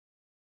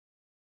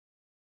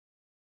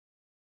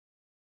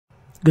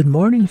Good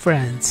morning,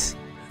 friends.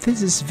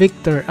 This is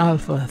Victor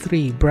Alpha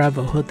 3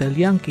 Bravo Hotel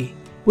Yankee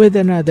with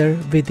another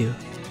video.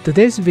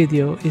 Today's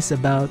video is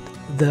about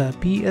the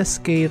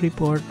PSK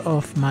report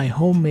of my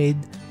homemade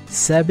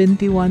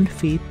 71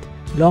 feet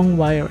long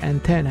wire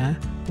antenna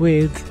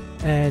with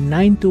a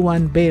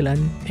 9-to-1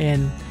 Balun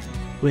and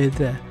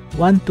with a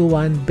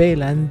 1-to-1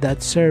 Balun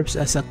that serves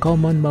as a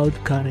common mode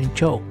current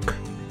choke.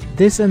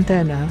 This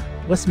antenna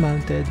was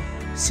mounted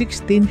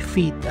 16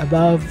 feet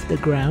above the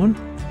ground,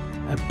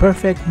 a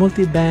perfect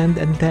multi-band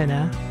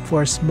antenna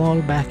for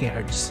small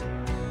backyards.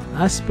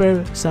 As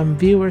per some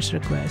viewers'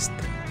 request,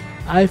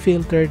 I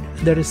filtered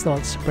the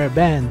results per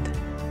band.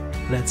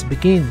 Let's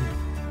begin.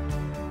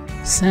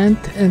 Sent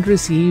and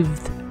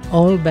received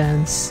all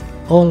bands,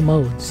 all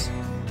modes.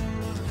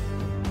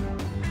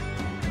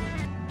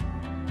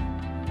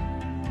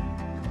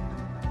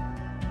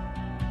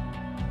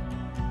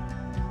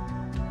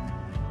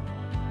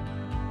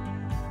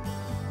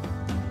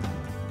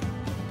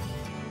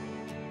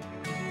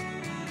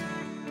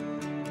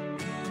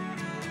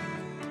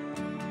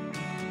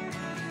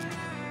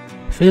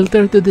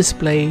 Filter to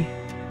display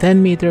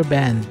 10-meter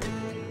band.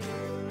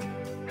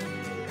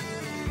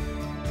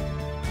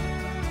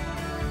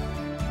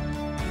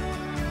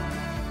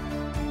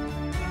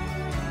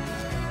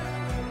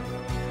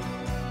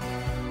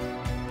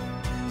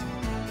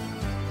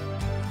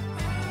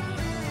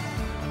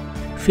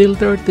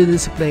 Filter to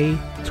display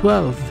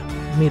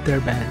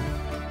 12-meter band.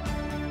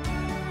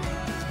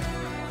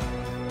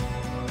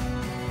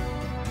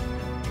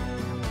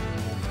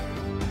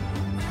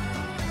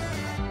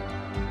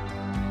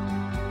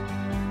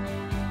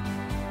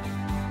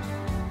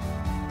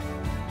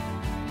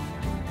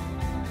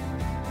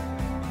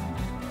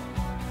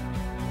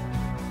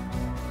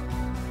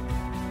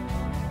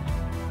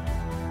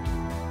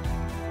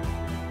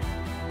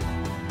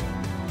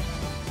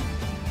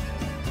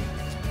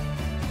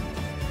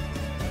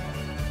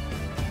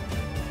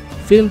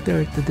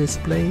 Filter to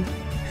display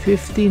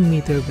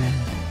 15-meter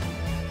band.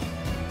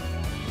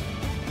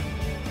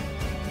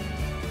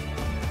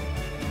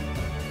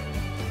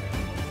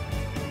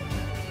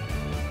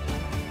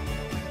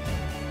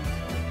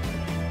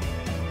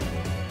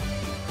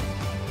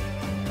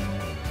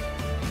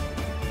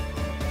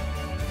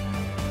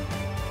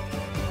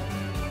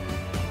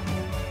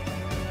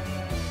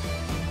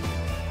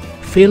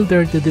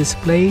 Filter to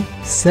display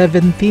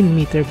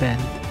 17-meter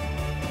band.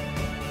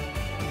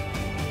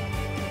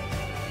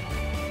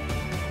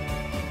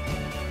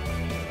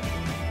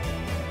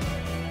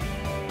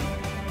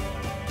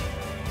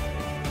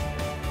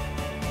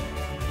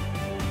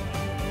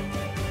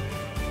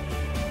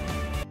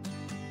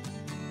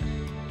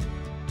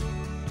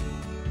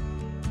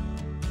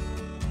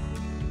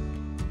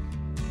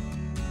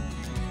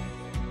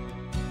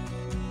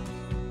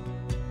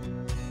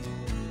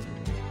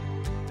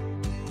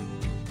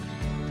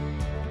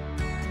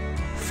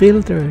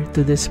 Filter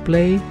to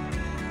display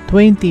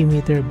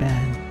 20-meter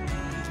band.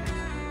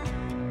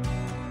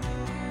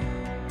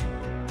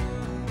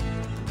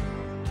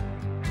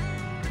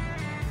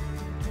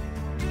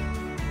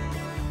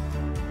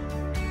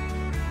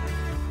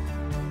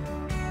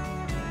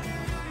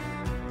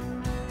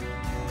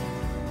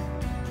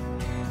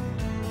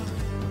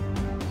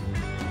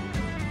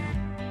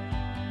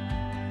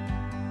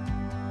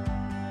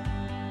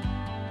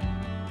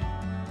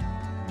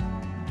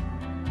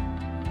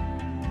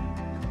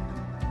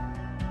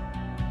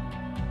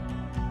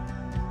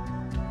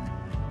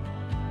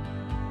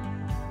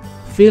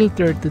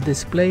 Filter to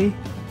display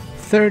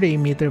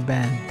 30-meter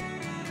band.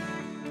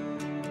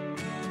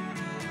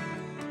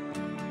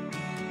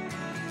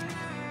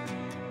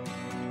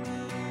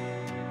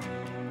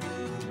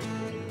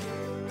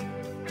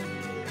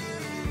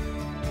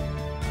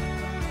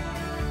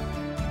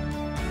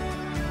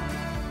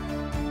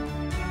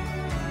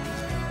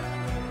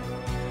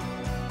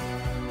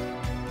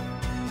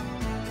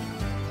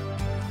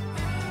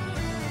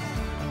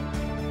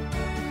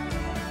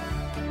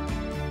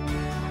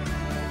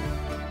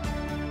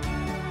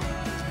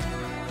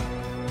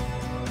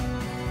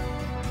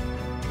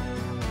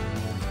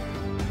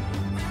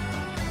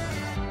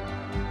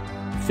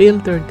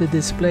 Filter to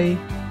display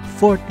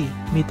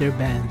 40-meter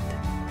band.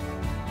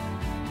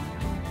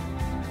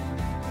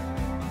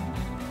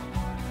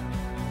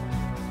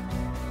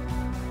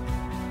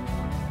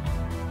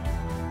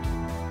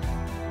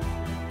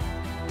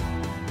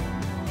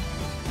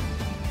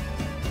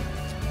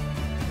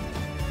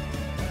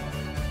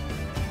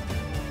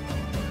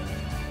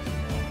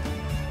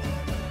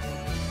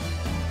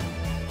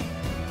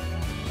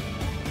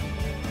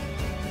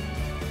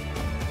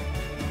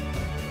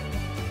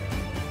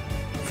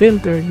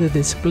 Filter to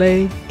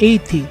display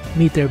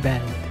 80-meter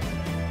band.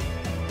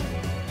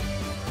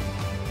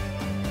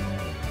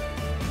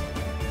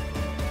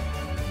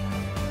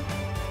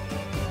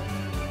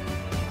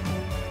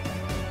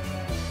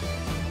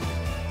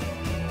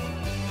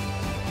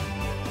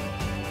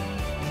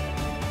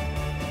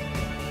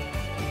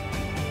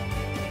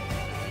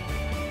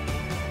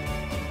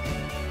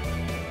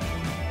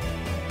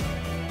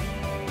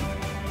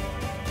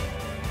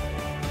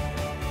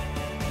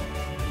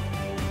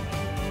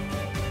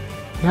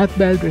 Not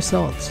bad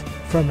results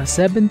from a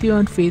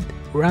 71-feet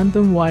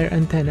random wire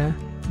antenna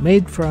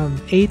made from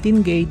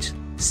 18-gauge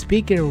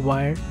speaker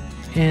wire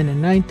and a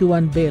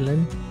 9-to-1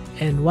 Balun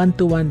and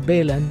 1-to-1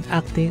 Balun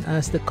acting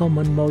as the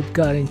common mode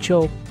guiding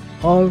choke,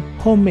 all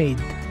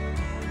homemade.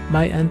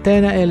 My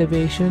antenna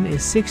elevation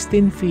is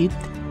 16 feet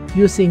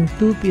using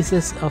two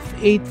pieces of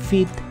 8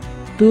 feet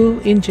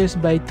 2 inches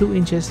by 2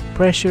 inches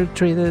pressure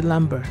treated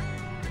lumber.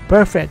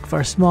 Perfect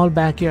for small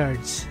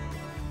backyards.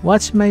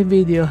 Watch my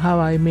video how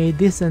I made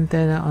this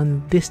antenna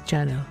on this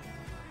channel.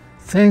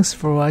 Thanks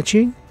for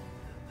watching.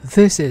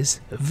 This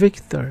is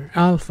Victor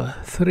Alpha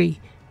 3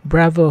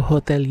 Bravo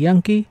Hotel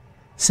Yankee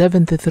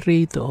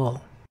 73 to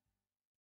all.